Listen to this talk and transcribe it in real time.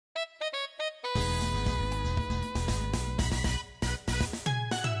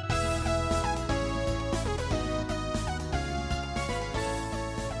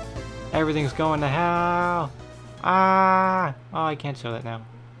Everything's going to hell. Ah! Oh, I can't show that now.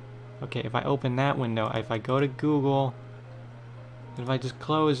 Okay, if I open that window, if I go to Google, if I just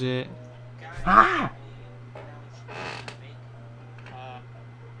close it. Ah!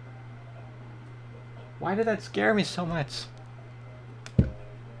 Why did that scare me so much?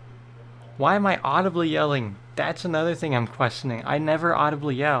 Why am I audibly yelling? That's another thing I'm questioning. I never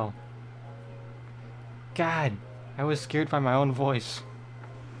audibly yell. God, I was scared by my own voice.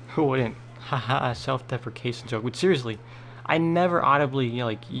 Who wouldn't? Haha, self-deprecation joke. But seriously, I never audibly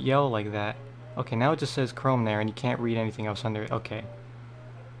yell like that. Okay, now it just says Chrome there, and you can't read anything else under it. Okay.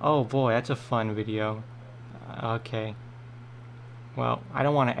 Oh boy, that's a fun video. Okay. Well, I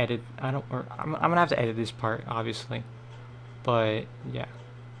don't want to edit. I'm gonna have to edit this part, obviously. But yeah.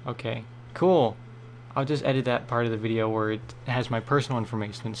 Okay. Cool. I'll just edit that part of the video where it has my personal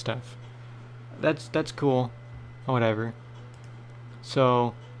information and stuff. That's cool. Whatever.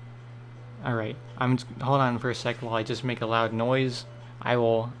 So. Alright, hold on for a sec while I just make a loud noise. I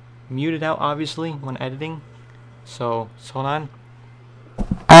will mute it out, obviously, when editing. So, just hold on.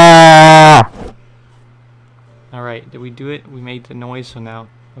 Alright, did we do it? We made the noise, so now...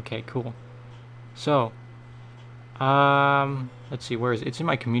 Okay, cool. So, let's see, where is it? It's in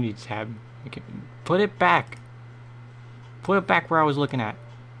my community tab. Okay, put it back. Put it back where I was looking at.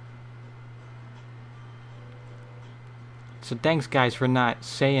 So thanks guys for not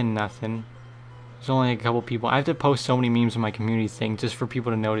saying nothing. There's only a couple people. I have to post so many memes on my community thing just for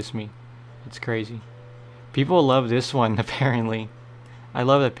people to notice me. It's crazy. People love this one apparently. I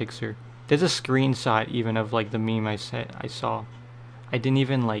love that picture. There's a screenshot even of like the meme I saw. I didn't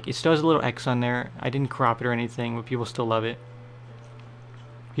even it still has a little X on there. I didn't crop it or anything, but people still love it.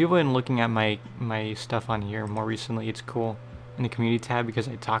 People have been looking at my stuff on here more recently. It's cool in the community tab because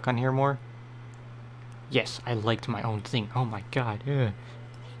I talk on here more. Yes, I liked my own thing. Oh my god. Ugh.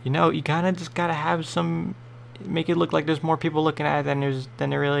 You know, you kind of just gotta have some, make it look like there's more people looking at it than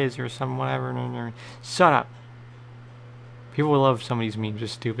there really is, or some whatever. Shut up. People love some of these memes. They're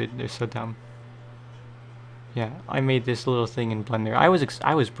stupid. They're so dumb. Yeah, I made this little thing in Blender. I was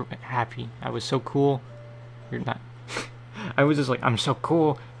happy. I was so cool. You're not. I was just like, I'm so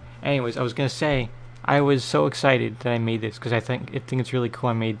cool. Anyways, I was gonna say, I was so excited that I made this because I think it's really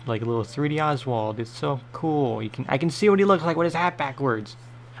cool. I made like a little 3D Oswald. It's so cool. I can see what he looks like with his hat backwards.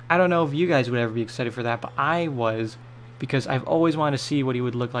 I don't know if you guys would ever be excited for that, but I was, because I've always wanted to see what he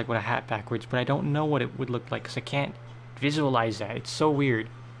would look like with a hat backwards, but I don't know what it would look like because I can't visualize that. It's so weird.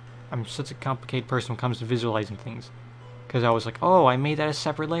 I'm such a complicated person when it comes to visualizing things. Because I was like, oh, I made that a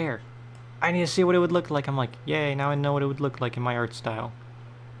separate layer. I need to see what it would look like. I'm like, yay, now I know what it would look like in my art style.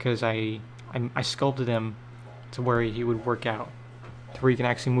 Because I sculpted him to where he would work out. To where you can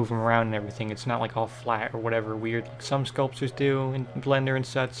actually move him around and everything. It's not like all flat or whatever weird like some sculptures do in Blender and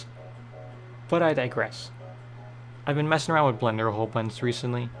such. But I digress. I've been messing around with Blender a whole bunch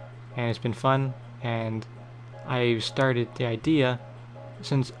recently. And it's been fun. And I started the idea,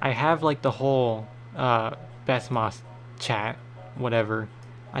 since I have like the whole bethmoth chat, whatever,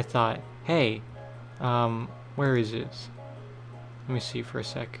 I thought, hey, where is it? Let me see for a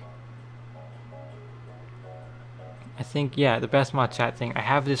sec. I think, yeah, the bethmoth chat thing. I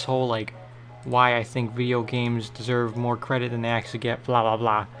have this whole like, why I think video games deserve more credit than they actually get, blah blah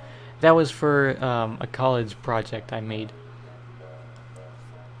blah. That was for a college project I made.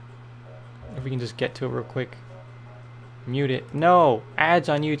 If we can just get to it real quick. Mute it. No! Ads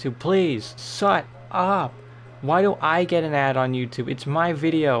on YouTube, please! Shut up! Why do I get an ad on YouTube? It's my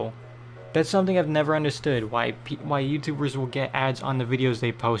video. That's something I've never understood. Why YouTubers will get ads on the videos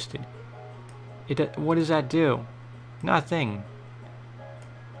they posted. What does that do? Nothing.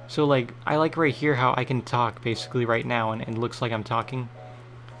 So like, I like right here how I can talk basically right now and it looks like I'm talking.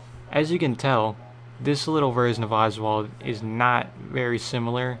 As you can tell, this little version of Oswald is not very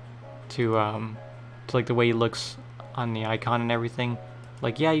similar to like the way he looks on the icon and everything.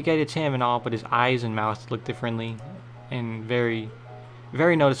 Like, yeah, you get it's him and all, but his eyes and mouth look differently in very,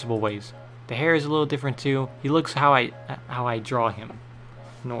 very noticeable ways. The hair is a little different too. He looks how I draw him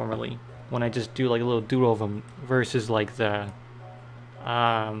normally when I just do like a little doodle of him versus like the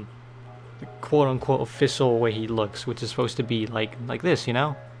quote-unquote official way he looks, which is supposed to be like this, you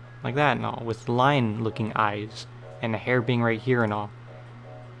know, like that and all, with line-looking eyes and the hair being right here and all.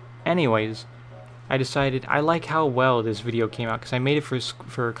 Anyways, I decided I like how well this video came out because I made it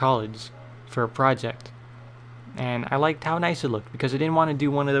for college, for a project, and I liked how nice it looked because I didn't want to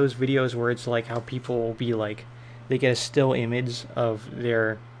do one of those videos where it's like how people will be like, they get a still image of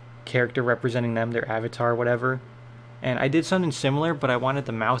their character representing them, their avatar or whatever, and I did something similar, but I wanted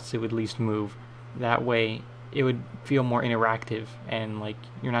the mouth to at least move. That way it would feel more interactive, and like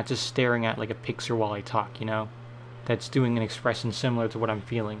you're not just staring at like a picture while I talk, you know, that's doing an expression similar to what I'm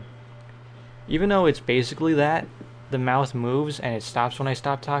feeling. Even though it's basically that, the mouth moves and it stops when I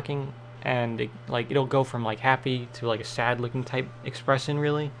stop talking, and it'll go from like happy to like a sad looking type expression,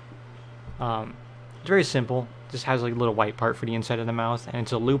 really. It's very simple. It just has like a little white part for the inside of the mouth, and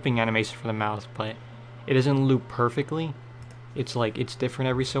it's a looping animation for the mouth, but it doesn't loop perfectly. It's like it's different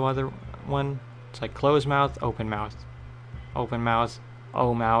every so other one. It's like closed mouth, open mouth,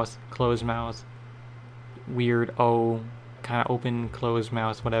 O mouth, closed mouth, weird O, kind of open, closed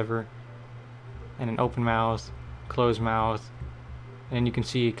mouth, whatever, and an open mouth, closed mouth, and then you can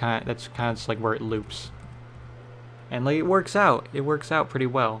see that's kind of just like where it loops, and like it works out pretty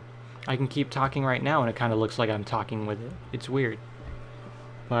well. I can keep talking right now and it kind of looks like I'm talking with it. It's weird,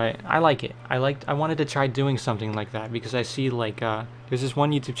 but I like it. I wanted to try doing something like that because I see like there's this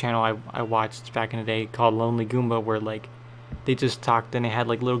one YouTube channel I watched back in the day called Lonely Goomba, where like they just talked and they had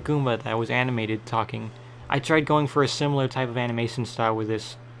like little Goomba that was animated talking. I tried going for a similar type of animation style with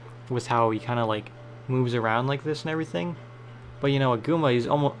this, with how he kind of like moves around like this and everything. But you know, a Goomba is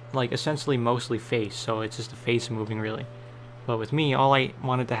almost like essentially mostly face, so it's just the face moving really. But with me, all I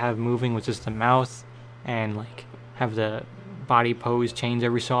wanted to have moving was just the mouth, and like have the body pose change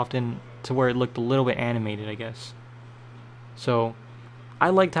every so often to where it looked a little bit animated, I guess. So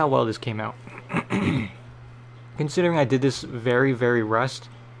I liked how well this came out. Considering I did this very, very rushed,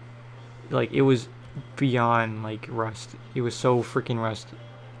 like it was beyond like rust. It was so freaking rust.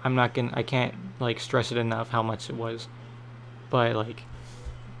 I can't like stress it enough how much it was. But like,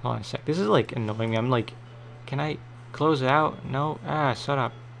 hold on a sec. This is like annoying me. I'm like, can I close it out? No? Ah, shut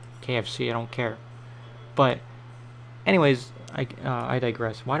up. KFC, I don't care. But anyways, I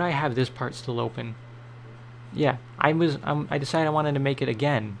digress. Why do I have this part still open? Yeah, I decided I wanted to make it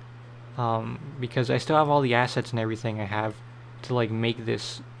again. Because I still have all the assets and everything I have to like make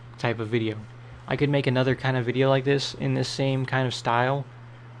this type of video. I could make another kind of video like this in this same kind of style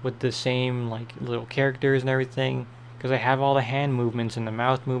with the same like little characters and everything, because I have all the hand movements and the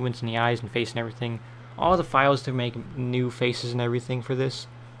mouth movements and the eyes and face and everything, all the files to make new faces and everything for this,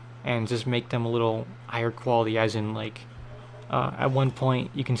 and just make them a little higher quality, as in like at one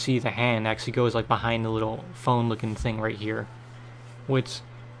point you can see the hand actually goes like behind the little phone looking thing right here, which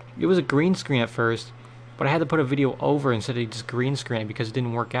it was a green screen at first, but I had to put a video over instead of just green screen it because it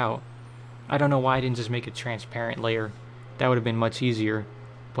didn't work out. I don't know why I didn't just make a transparent layer. That would have been much easier.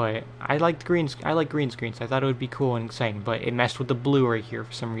 But I like green screens. I thought it would be cool and exciting, but it messed with the blue right here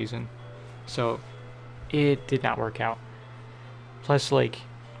for some reason. So it did not work out. Plus, like,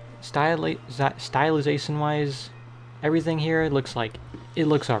 stylization wise, everything here looks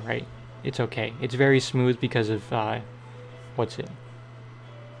alright. It's okay. It's very smooth because of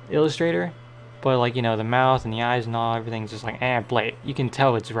Illustrator. But like, you know, the mouth and the eyes and all, everything's just like blah. You can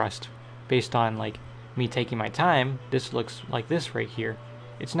tell it's rust based on like me taking my time. This looks like this right here.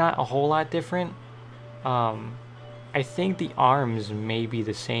 It's not a whole lot different. I think the arms may be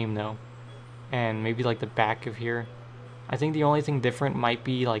the same though, and maybe like the back of here. I think the only thing different might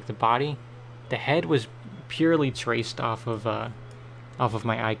be like the body. The head was purely traced off of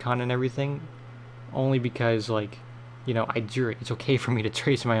my icon and everything, only because like, you know, I drew it. It's okay for me to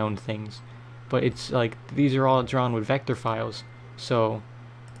trace my own things, but it's like these are all drawn with vector files, so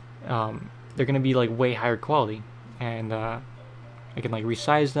they're gonna be like way higher quality, and I can like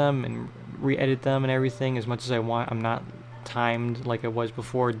resize them and re-edit them and everything as much as I want. I'm not timed like I was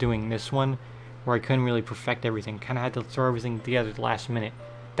before doing this one, where I couldn't really perfect everything. Kind of had to throw everything together at the last minute.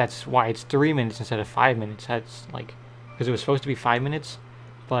 That's why it's 3 minutes instead of 5 minutes. That's like, because it was supposed to be 5 minutes,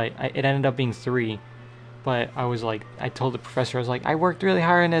 but it ended up being 3. But I was like, I told the professor, I was like, I worked really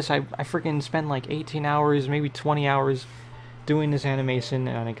hard on this. I freaking spent like 18 hours, maybe 20 hours doing this animation,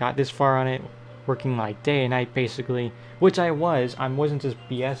 and I got this far on it, working like day and night basically, which I wasn't just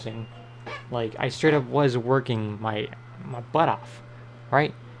BSing. Like, I straight up was working my butt off,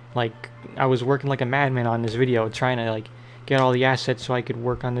 right? Like, I was working like a madman on this video, trying to like get all the assets so I could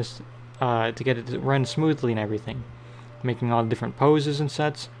work on this to get it to run smoothly and everything, making all the different poses and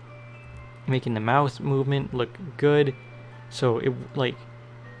such, making the mouth movement look good. So it, like,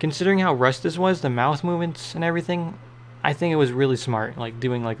 considering how rushed this was, the mouth movements and everything, I think it was really smart, like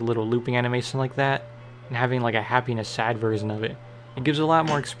doing like a little looping animation like that and having like a happy and a sad version of it. It gives a lot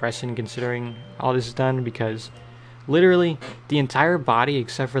more expression considering all this is done, because literally the entire body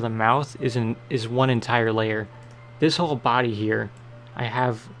except for the mouth is one entire layer. This whole body here I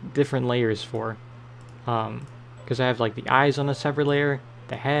have different layers for, because I have like the eyes on a separate layer,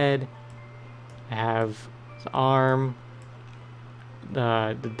 the head, I have the arm,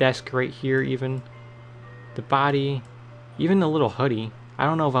 the desk right here even, the body, even the little hoodie. I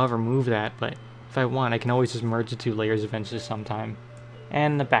don't know if I'll ever move that, but if I want, I can always just merge the 2 layers eventually sometime.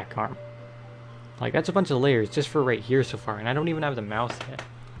 And the back arm. Like, that's a bunch of layers just for right here so far, and I don't even have the mouth yet.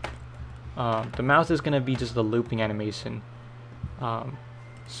 The mouth is going to be just the looping animation.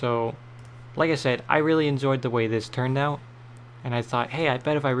 So, like I said, I really enjoyed the way this turned out, and I thought, hey, I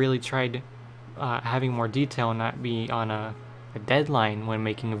bet if I really tried having more detail and not be on a deadline when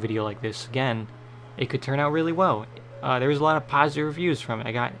making a video like this again, it could turn out really well. There was a lot of positive reviews from it.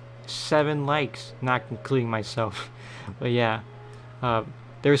 I got 7 likes, not including myself. But yeah,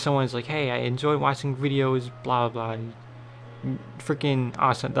 there was someone who's like, hey, I enjoyed watching videos, blah blah blah. Freaking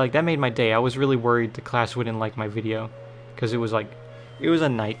awesome. Like, that made my day. I was really worried the class wouldn't like my video, because it was like, it was a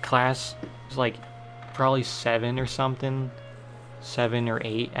night class. It was like probably 7 or something, 7 or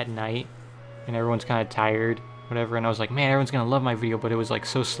 8 at night, and everyone's kind of tired, whatever. And I was like, man, everyone's gonna love my video, but it was like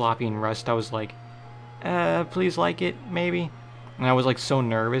so sloppy and rushed. I was like, please like it, maybe. And I was like so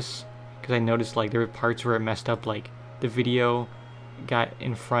nervous because I noticed like there were parts where it messed up, like the video got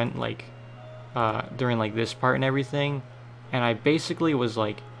in front, like during like this part and everything, and I basically was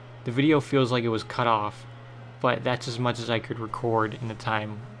like, the video feels like it was cut off, but that's as much as I could record in the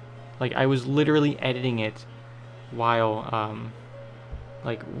time. Like, I was literally editing it while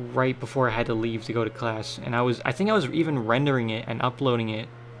like right before I had to leave to go to class, and I think I was even rendering it and uploading it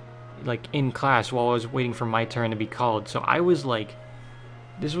like in class while I was waiting for my turn to be called. So I was like,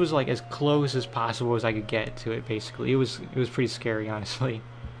 this was like as close as possible as I could get to it. Basically, it was pretty scary, honestly,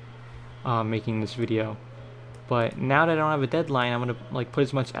 making this video. But now that I don't have a deadline, I'm gonna like put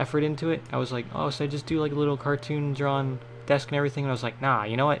as much effort into it. I was like, oh, so I just do like a little cartoon drawn desk and everything, and I was like, nah,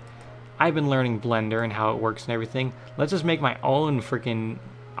 you know what, I've been learning Blender and how it works and everything. Let's just make my own freaking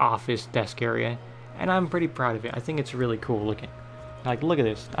office desk area, and I'm pretty proud of it. I think it's really cool looking. Like, look at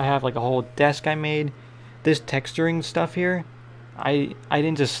this. I have like a whole desk I made. This texturing stuff here, I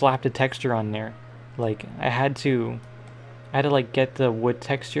didn't just slap the texture on there. Like, I had to like get the wood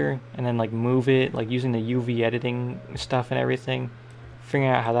texture and then like move it, like using the UV editing stuff and everything,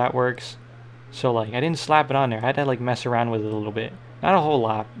 figuring out how that works. So like, I didn't slap it on there. I had to like mess around with it a little bit. Not a whole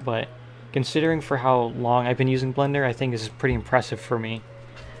lot, but considering for how long I've been using Blender, I think this is pretty impressive for me.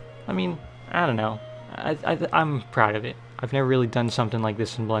 I mean, I don't know. I'm proud of it. I've never really done something like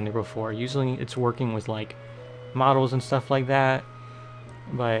this in Blender before. Usually it's working with like models and stuff like that,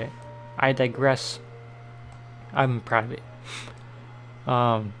 but I digress. I'm proud of it.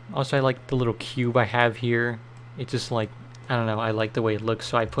 Also, I like the little cube I have here. It's just like, I don't know, I like the way it looks,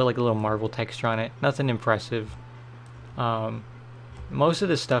 so I put like a little marble texture on it. Nothing impressive. Most of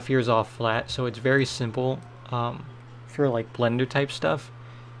the stuff here is all flat, so it's very simple for like Blender type stuff,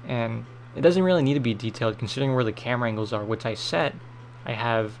 and it doesn't really need to be detailed considering where the camera angles are, which I set. I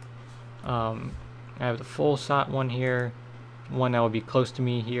have the full shot one here, one that would be close to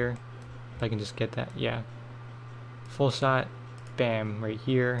me here, if I can just get that. Yeah, full shot, bam, right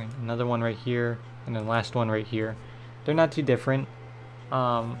here, another one right here, and then last one right here. They're not too different,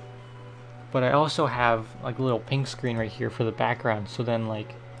 but I also have like a little pink screen right here for the background, so then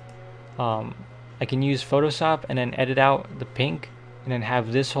like I can use Photoshop and then edit out the pink, and then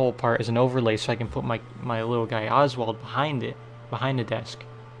have this whole part as an overlay, so I can put my little guy Oswald behind it, behind the desk.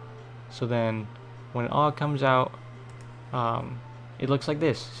 So then when it all comes out, it looks like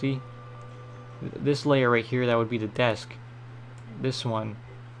this. See, this layer right here, that would be the desk. This one,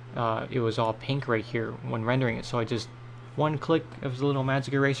 it was all pink right here when rendering it, so I just one click of the little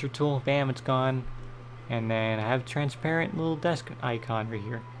magic eraser tool, bam, it's gone. And then I have transparent little desk icon right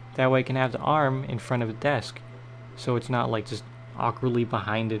here. That way I can have the arm in front of the desk, so it's not like just awkwardly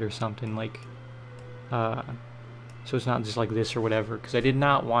behind it or something, like so it's not just like this or whatever, because I did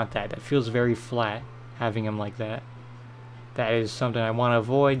not want that. That feels very flat, having him like that. That is something I want to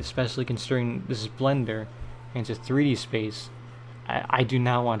avoid, especially considering this is Blender and it's a 3D space. I do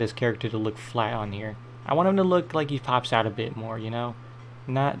not want this character to look flat on here. I want him to look like he pops out a bit more, you know?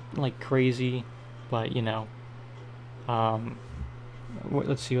 Not like crazy, but you know.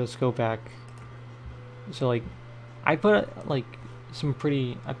 Let's see, let's go back. So like, I put like some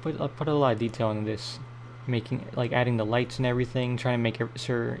pretty, I put a lot of detail into this, making, like, adding the lights and everything, trying to make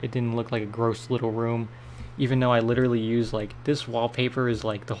sure it didn't look like a gross little room, even though I literally use, like, this wallpaper is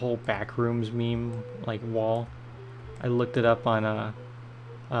like the whole Backrooms meme, like, wall. I looked it up on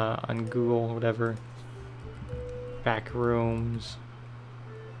Google or whatever. Backrooms.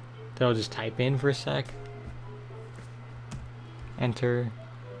 Then I'll just type in for a sec. Enter.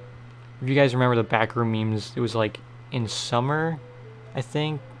 If you guys remember the Backroom memes, it was like in summer, I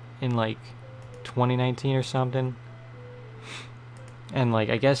think, in like 2019 or something. And like,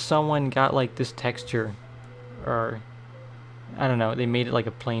 I guess someone got like this texture or I don't know, they made it like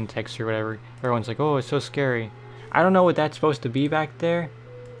a plain text or whatever. Everyone's like, oh, it's so scary. I don't know what that's supposed to be back there.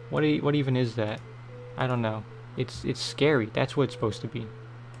 What even is that? I don't know. It's scary. That's what it's supposed to be.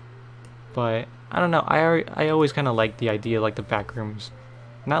 But I don't know. I always kind of like the idea, like the back rooms,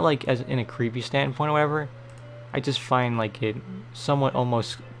 not like as in a creepy standpoint or whatever. I just find like it somewhat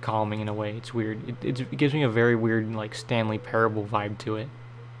almost calming in a way. It's weird. It gives me a very weird like Stanley Parable vibe to it.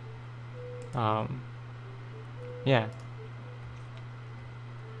 Yeah.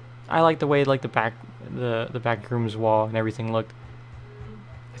 I like the way like the back room's wall and everything looked.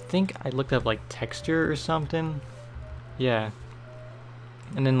 I think I looked up like texture or something. Yeah.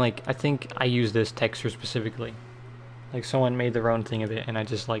 And then like I think I used this texture specifically. Like someone made their own thing of it and I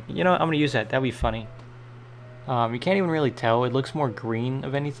just like, you know what, I'm gonna use that. That'd be funny. You can't even really tell. It looks more green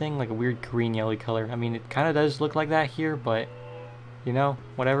of anything, like a weird green yellow color. I mean, it kind of does look like that here, but you know,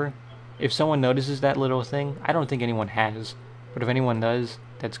 whatever. If someone notices that little thing, I don't think anyone has, but if anyone does,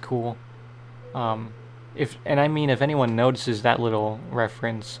 that's cool. If anyone notices that little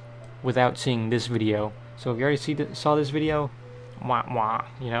reference without seeing this video, so if you already saw this video, wah wah,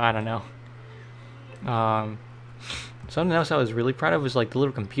 you know, I don't know. Something else I was really proud of was like the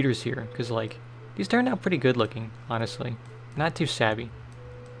little computers here, because like these turned out pretty good looking, honestly. Not too savvy.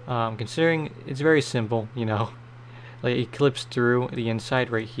 Considering it's very simple, you know. Like it clips through the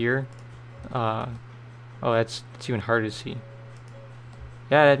inside right here. Oh, that's even harder to see.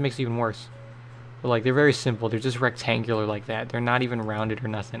 Yeah, that makes it even worse. But like they're very simple. They're just rectangular like that. They're not even rounded or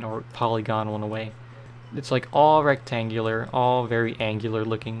nothing or polygonal in a way. It's like all rectangular, all very angular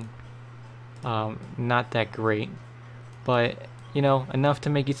looking. Not that great, but you know, enough to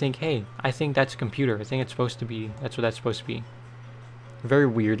make you think, hey, I think that's a computer. I think it's supposed to be, that's what that's supposed to be. Very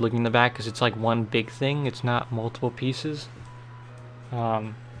weird looking in the back because it's like one big thing. It's not multiple pieces.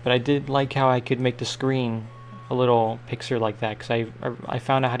 But I did like how I could make the screen a little picture like that because I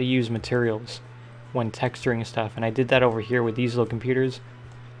found out how to use materials when texturing stuff, and I did that over here with these little computers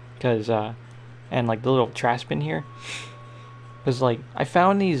because and like the little trash bin here. Because, like, I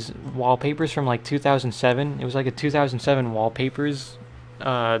found these wallpapers from, like, 2007. It was, like, a 2007 wallpapers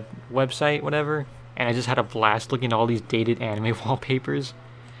website, whatever. And I just had a blast looking at all these dated anime wallpapers.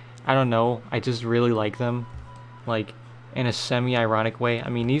 I don't know. I just really like them. Like, in a semi-ironic way. I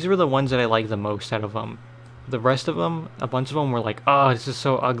mean, these were the ones that I like the most out of them. The rest of them, a bunch of them were like, oh, this is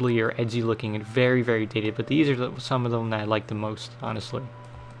so ugly or edgy looking and very, very dated. But these are some of them that I like the most, honestly.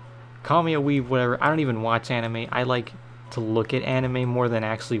 Call me a weeb, whatever. I don't even watch anime. I like to look at anime more than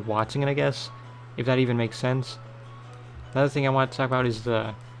actually watching it, I guess, if that even makes sense. Another thing I want to talk about is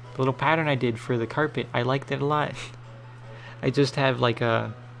the little pattern I did for the carpet. I liked it a lot. I just have like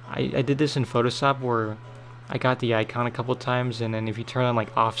I did this in Photoshop where I got the icon a couple times, and then if you turn on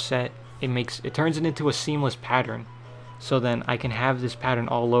like offset, it turns it into a seamless pattern. So then I can have this pattern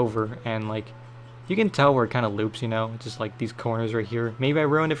all over, and like you can tell where it kind of loops, you know, just like these corners right here. Maybe I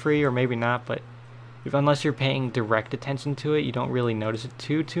ruined it for you or maybe not, but unless you're paying direct attention to it, you don't really notice it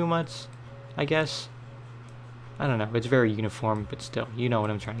too much, I guess. I don't know, it's very uniform, but still, you know what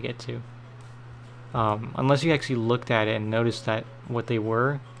I'm trying to get to. Unless you actually looked at it and noticed that what they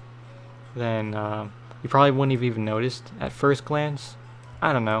were, then you probably wouldn't have even noticed at first glance.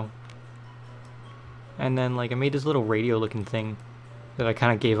 I don't know. And then like I made this little radio looking thing that I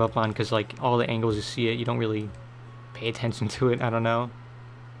kind of gave up on because like all the angles you see it, you don't really pay attention to it. I don't know.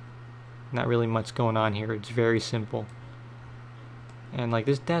 Not really much going on here. It's very simple. And like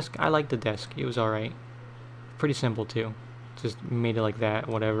this desk, I like the desk. It was alright. Pretty simple too. Just made it like that,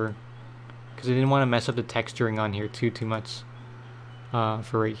 whatever. Because I didn't want to mess up the texturing on here too much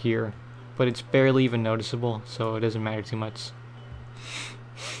for right here. But it's barely even noticeable, so it doesn't matter too much.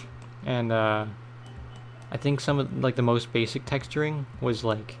 And I think some of like the most basic texturing was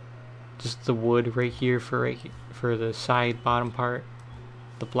like just the wood right here for the side bottom part.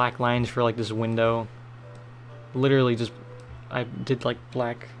 The black lines for like this window. Literally just I did like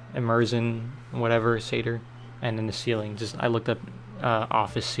black immersion whatever shader, and then the ceiling just I looked up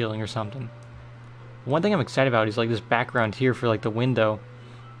office ceiling or something. One thing I'm excited about is like this background here for like the window.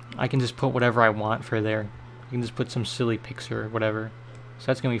 I can just put whatever I want for there. I can just put some silly picture or whatever. So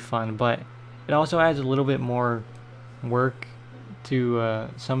that's gonna be fun, but it also adds a little bit more work to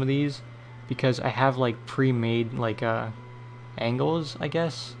some of these because I have like pre-made like angles, I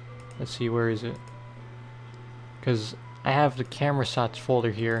guess. Let's see, where is it? Because I have the camera shots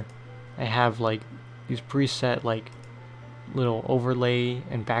folder here. I have like these preset like little overlay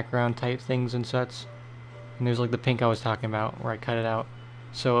and background type things and such. And there's like the pink I was talking about where I cut it out.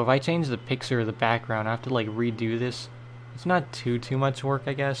 So if I change the picture of the background, I have to like redo this. It's not too much work,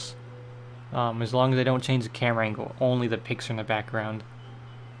 I guess. As long as I don't change the camera angle, only the picture in the background.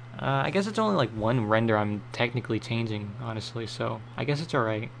 I guess it's only like one render I'm technically changing, honestly, so I guess it's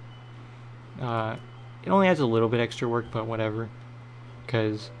alright. It only adds a little bit extra work, but whatever.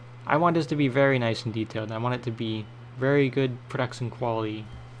 Because I want this to be very nice and detailed. I want it to be very good production quality.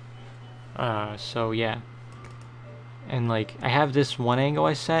 So yeah. And like, I have this one angle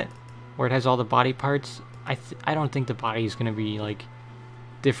I set where it has all the body parts. I don't think the body is going to be like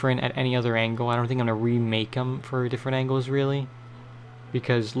different at any other angle. I don't think I'm going to remake them for different angles really.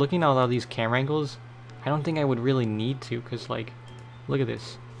 Because looking at all these camera angles, I don't think I would really need to. Because like, look at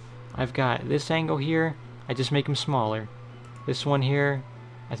this. I've got this angle here. I just make them smaller. This one here,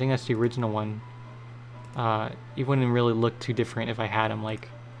 I think that's the original one. It wouldn't really look too different if I had them like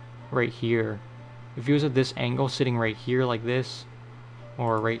right here. If it was at this angle sitting right here like this,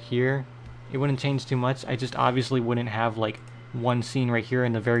 or right here, it wouldn't change too much. I just obviously wouldn't have like one scene right here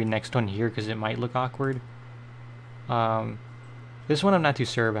and the very next one here because it might look awkward. This one I'm not too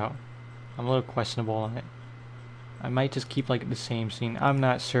sure about. I'm a little questionable on it. I might just keep like the same scene. I'm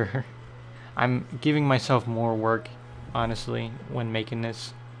not sure. I'm giving myself more work, honestly, when making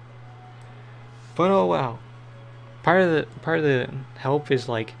this. But oh wow. Part of the help is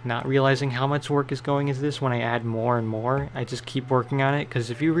like not realizing how much work is going into this when I add more and more. I just keep working on it, because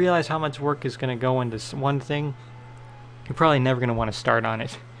if you realize how much work is going to go into one thing, you're probably never going to want to start on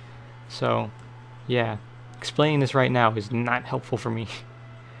it. So, yeah. Explaining this right now is not helpful for me.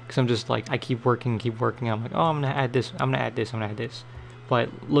 Because I'm just like, I keep working. I'm like, oh, I'm going to add this, I'm going to add this, I'm going to add this.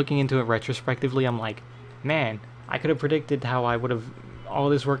 But looking into it retrospectively, I'm like, man, I could have predicted how I would have, all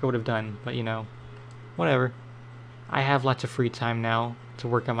this work I would have done. But you know, whatever. I have lots of free time now to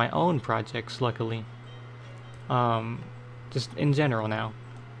work on my own projects, luckily. Just in general now.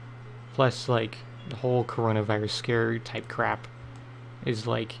 Plus, like, the whole coronavirus scare type crap is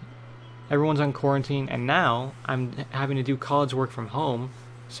like, everyone's on quarantine, and now I'm having to do college work from home.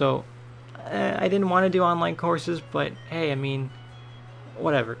 So, I didn't want to do online courses, but hey, I mean,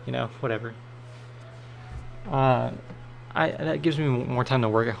 whatever, you know, whatever. That gives me more time to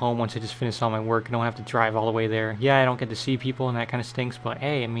work at home once I just finish all my work. I don't have to drive all the way there. Yeah, I don't get to see people and that kind of stinks, but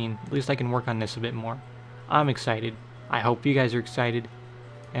hey, I mean, at least I can work on this a bit more. I'm excited. I hope you guys are excited.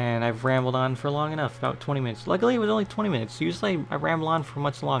 And I've rambled on for long enough, about 20 minutes. Luckily, it was only 20 minutes. Usually, I ramble on for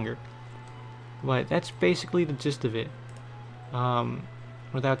much longer. But that's basically the gist of it.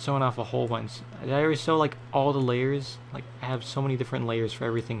 Without showing off a whole bunch. Did I already show, like, all the layers? Like, I have so many different layers for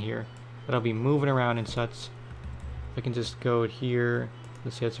everything here that I'll be moving around and such. I can just go here.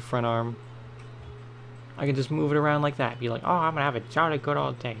 Let's say it's a front arm. I can just move it around like that. Be like, oh, I'm gonna have a jolly good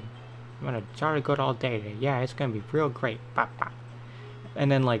all day. I'm gonna jolly good all day today. Yeah, it's gonna be real great. Bop, bop. And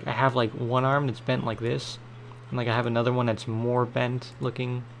then like I have like one arm that's bent like this, and like I have another one that's more bent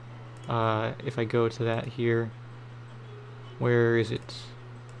looking. If I go to that here, where is it?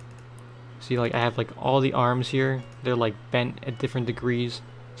 See, like I have like all the arms here. They're like bent at different degrees,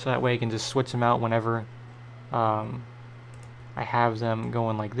 so that way I can just switch them out whenever. I have them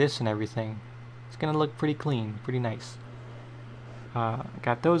going like this and everything. It's gonna look pretty clean, pretty nice.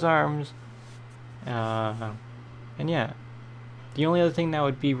 Got those arms, and yeah. The only other thing that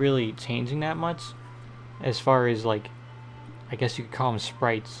would be really changing that much, as far as like, I guess you could call them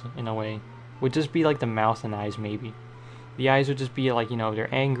sprites in a way, would just be like the mouth and eyes maybe. The eyes would just be like, you know,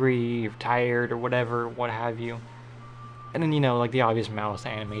 they're angry, or tired, or whatever, what have you. And then, you know, like the obvious mouth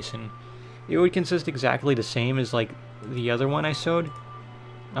animation. It would consist exactly the same as like the other one I showed,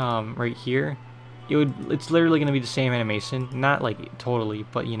 right here. It's literally going to be the same animation, not like totally,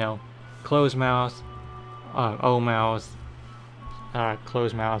 but you know, closed mouth, O mouth,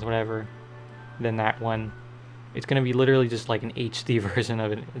 closed mouth, whatever. Then that one, it's going to be literally just like an HD version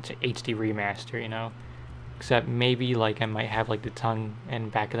of it. It's an HD remaster, you know, except maybe like I might have like the tongue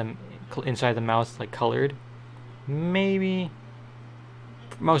and back of the inside the mouth like colored, maybe,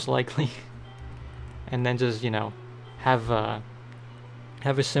 most likely. And then just, you know, have a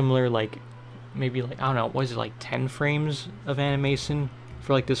similar, like, maybe, like, I don't know, what is it, like 10 frames of animation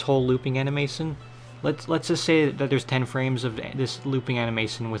for, like, this whole looping animation? Let's just say that there's 10 frames of this looping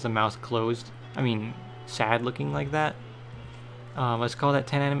animation with the mouth closed. I mean, sad looking like that. Let's call that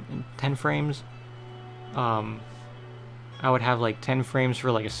 10 frames. I would have, like, 10 frames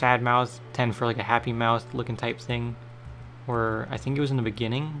for, like, a sad mouth, 10 for, like, a happy mouth looking type thing. Or, I think it was in the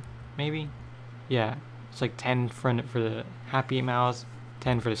beginning, maybe? Yeah, it's like 10 for the happy mouth,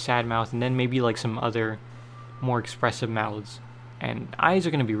 10 for the sad mouth, and then maybe like some other more expressive mouths. And eyes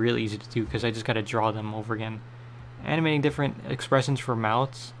are going to be really easy to do because I just got to draw them over again. Animating different expressions for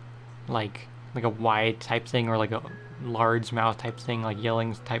mouths, like a wide type thing or like a large mouth type thing, like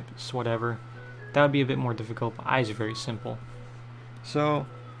yelling type whatever. That would be a bit more difficult, but eyes are very simple. So,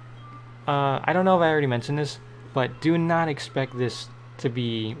 I don't know if I already mentioned this, but do not expect this to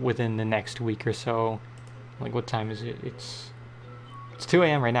be within the next week or so. Like, what time is it? It's 2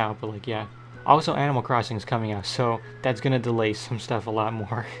 a.m. right now, but like, yeah. Also, Animal Crossing is coming out, so that's gonna delay some stuff a lot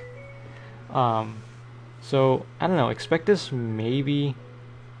more. So, I don't know, expect this maybe,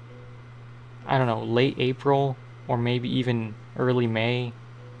 I don't know, late April, or maybe even early May,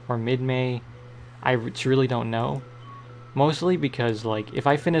 or mid-May. I truly don't know. Mostly because, like, if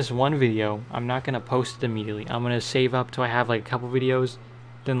I finish one video, I'm not gonna post it immediately. I'm gonna save up till I have, like, a couple videos,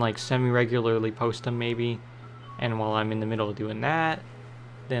 then, like, semi-regularly post them, maybe. And while I'm in the middle of doing that,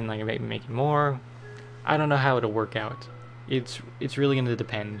 then, like, maybe making more. I don't know how it'll work out. It's really gonna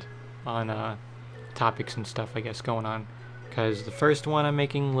depend on, topics and stuff, I guess, going on. Because the first one I'm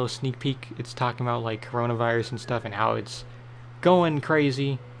making, a little sneak peek, it's talking about, like, coronavirus and stuff and how it's going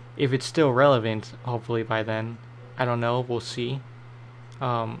crazy. If it's still relevant, hopefully by then. I don't know, we'll see.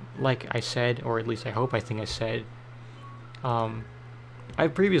 Like I said, or at least I think I said, I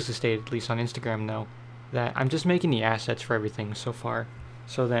previously stated, at least on Instagram though, that I'm just making the assets for everything so far.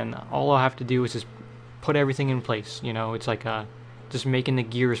 So then all I'll have to do is just put everything in place, you know, it's like just making the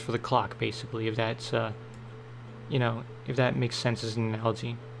gears for the clock, basically, if that's, you know, if that makes sense as an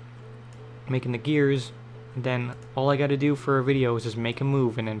analogy. Making the gears, and then all I gotta do for a video is just make a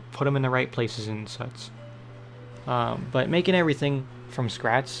move and then put them in the right places and such. But making everything from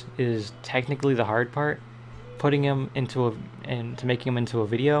scratch is technically the hard part. Putting them into making them into a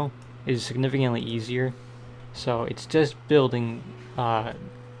video is significantly easier. So it's just building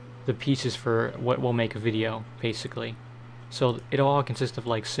the pieces for what will make a video, basically. So it'll all consist of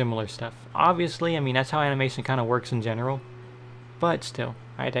like similar stuff. Obviously, I mean, that's how animation kind of works in general. But still,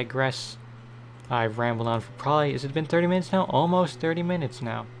 I digress. I've rambled on for probably, has it been 30 minutes now? Almost 30 minutes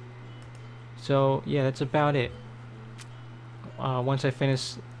now. So yeah, that's about it. Once I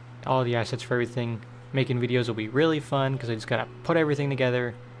finish all the assets for everything, making videos will be really fun because I just gotta put everything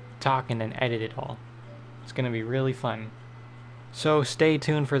together, talk, and then edit it all. It's gonna be really fun. So stay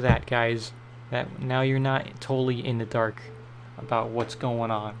tuned for that, guys. That now you're not totally in the dark about what's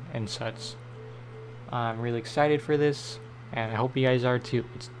going on and such. I'm really excited for this, and I hope you guys are too.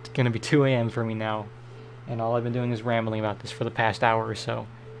 It's gonna be 2 a.m. for me now, and all I've been doing is rambling about this for the past hour or so,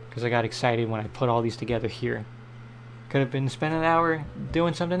 because I got excited when I put all these together here. Could have been spending an hour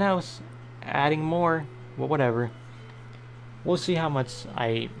doing something else, adding more, well, whatever. We'll see how much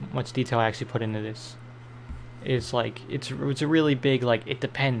detail I actually put into this. It's like, it's a really big, like, it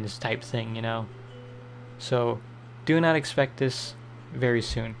depends type thing, you know? So, do not expect this very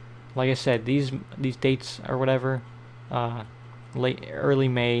soon. Like I said, these dates or whatever, early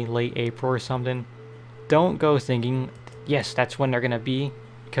May, late April or something, don't go thinking, yes, that's when they're gonna be,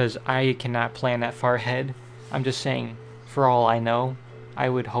 because I cannot plan that far ahead. I'm just saying, for all I know, I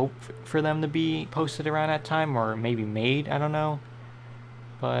would hope for them to be posted around that time, or maybe made, I don't know.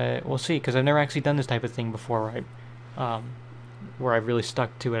 But we'll see, because I've never actually done this type of thing before where I've really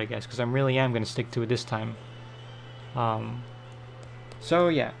stuck to it, I guess, because I really am going to stick to it this time. So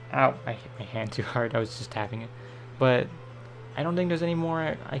yeah, ow, I hit my hand too hard, I was just tapping it. But I don't think there's any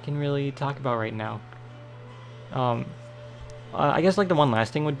more I can really talk about right now. I guess like the one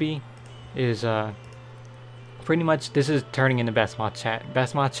last thing would be, is pretty much this is turning into bethmoth chat.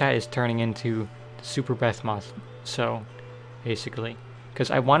 Bethmoth chat is turning into super bethmoth, so basically. Because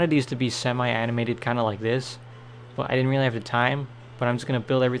I wanted these to be semi-animated, kind of like this, but I didn't really have the time. But I'm just going to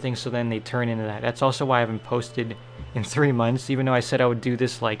build everything so then they turn into that. That's also why I haven't posted in 3 months, even though I said I would do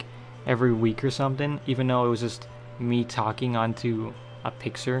this like every week or something, even though it was just me talking onto a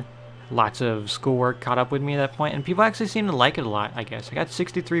picture. Lots of schoolwork caught up with me at that point, and people actually seem to like it a lot, I guess. I got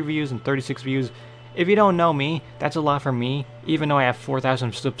 63 views and 36 views. If you don't know me, that's a lot for me, even though I have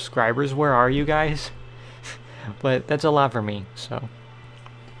 4,000 subscribers. Where are you guys? But that's a lot for me, so...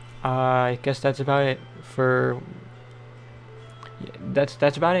 I guess that's about it for...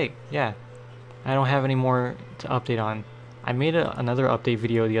 That's about it, yeah. I don't have any more to update on. I made another update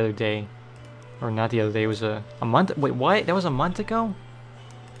video the other day. Or not the other day, it was a month... Wait, what? That was a month ago?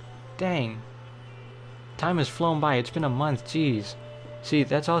 Dang. Time has flown by, it's been a month, jeez. See,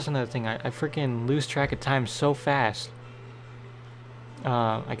 that's also another thing, I freaking lose track of time so fast.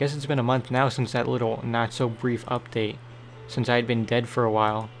 I guess it's been a month now since that little not-so-brief update. Since I had been dead for a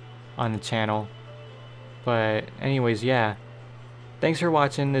while on the channel. But anyways, yeah. Thanks for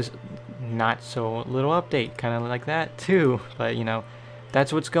watching this not-so-little update, kind of like that too. But, you know,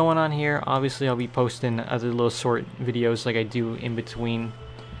 that's what's going on here. Obviously, I'll be posting other little short videos like I do in between.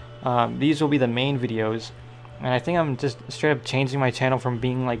 These will be the main videos. And I think I'm just straight up changing my channel from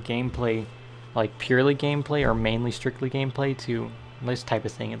being like gameplay, like purely gameplay or mainly strictly gameplay, to this type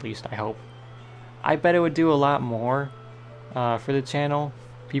of thing, at least I hope. I bet it would do a lot more for the channel.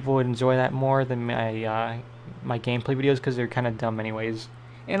 People would enjoy that more than my gameplay videos, because they're kind of dumb anyways.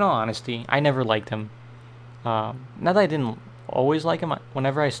 In all honesty, I never liked them. Not that I didn't always like them.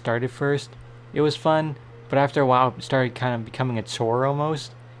 Whenever I started first, it was fun, but after a while it started kind of becoming a chore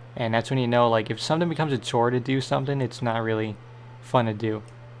almost. And that's when you know, like, if something becomes a chore to do something, it's not really fun to do.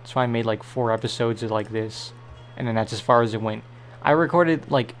 That's why I made like 4 episodes of like this, and then that's as far as it went. I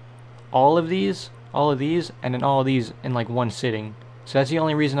recorded like all of these, and then all of these in like one sitting. So that's the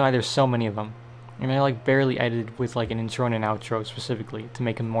only reason why there's so many of them. And I like barely edited with like an intro and an outro specifically to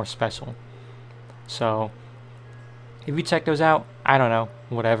make them more special. So if you check those out, I don't know,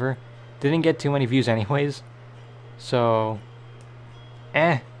 whatever. Didn't get too many views anyways. So,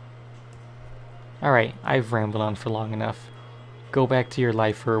 Alright, I've rambled on for long enough. Go back to your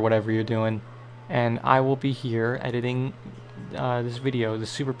life or whatever you're doing. And I will be here editing this video, the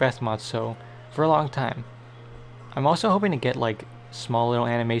Super bethmoth, so for a long time. I'm also hoping to get like small little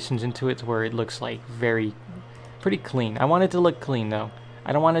animations into it to where it looks like pretty clean. I want it to look clean though.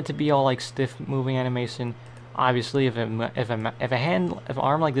 I don't want it to be all like stiff moving animation. Obviously, if an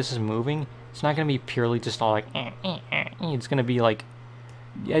arm like this is moving, it's not gonna be purely just all like It's gonna be like,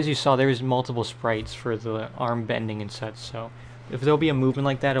 as you saw, there's multiple sprites for the arm bending and such. So if there'll be a movement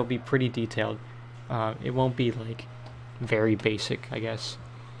like that, it'll be pretty detailed. It won't be like very basic, I guess,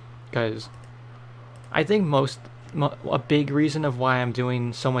 because I think a big reason of why I'm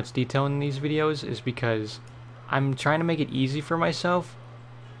doing so much detail in these videos is because I'm trying to make it easy for myself,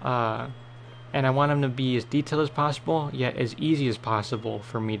 and I want them to be as detailed as possible, yet as easy as possible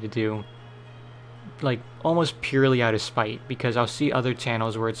for me to do, like almost purely out of spite, because I'll see other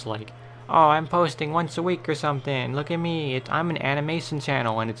channels where it's like, oh, I'm posting once a week or something, look at me, I'm an animation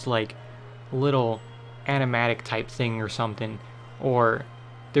channel, and it's like little animatic type thing or something, or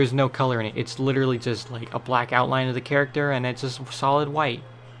there's no color in it. It's literally just like a black outline of the character, and it's just solid white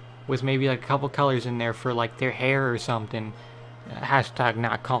with maybe like a couple colors in there for like their hair or something. Hashtag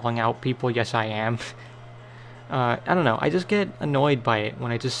not calling out people. Yes, I am. I don't know. I just get annoyed by it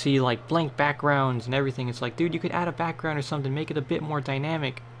when I just see like blank backgrounds and everything. It's like, dude, you could add a background or something, make it a bit more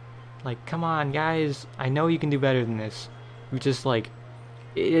dynamic. Like, come on, guys. I know you can do better than this. You just like,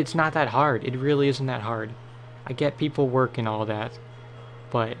 it's not that hard. It really isn't that hard. I get people work and all that,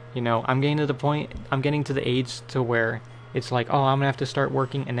 but you know, I'm getting to the age to where it's like, oh, I'm gonna have to start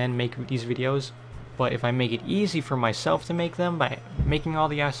working and then make these videos. But if I make it easy for myself to make them by making all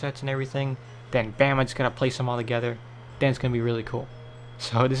the assets and everything, then bam, I just gotta place them all together. Then it's gonna be really cool.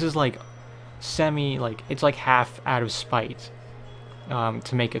 So this is like it's like half out of spite,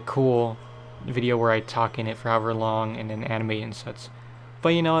 to make a cool video where I talk in it for however long and then animate and such. But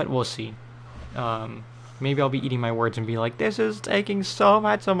you know what? We'll see. Maybe I'll be eating my words and be like, this is taking so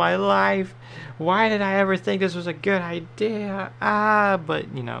much of my life. Why did I ever think this was a good idea?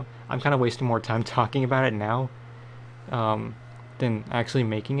 But you know, I'm kind of wasting more time talking about it now than actually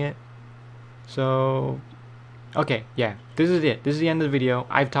making it. So, okay, yeah, this is it. This is the end of the video.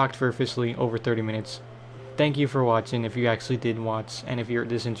 I've talked for officially over 30 minutes. Thank you for watching, if you actually did watch, and if you're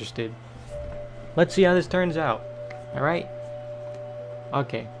this interested. Let's see how this turns out. Alright?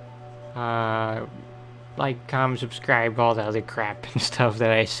 Okay. Like, comment, subscribe, all the other crap and stuff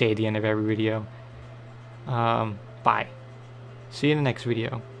that I say at the end of every video. Bye. See you in the next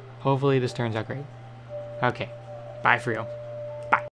video. Hopefully this turns out great. Okay. Bye for real.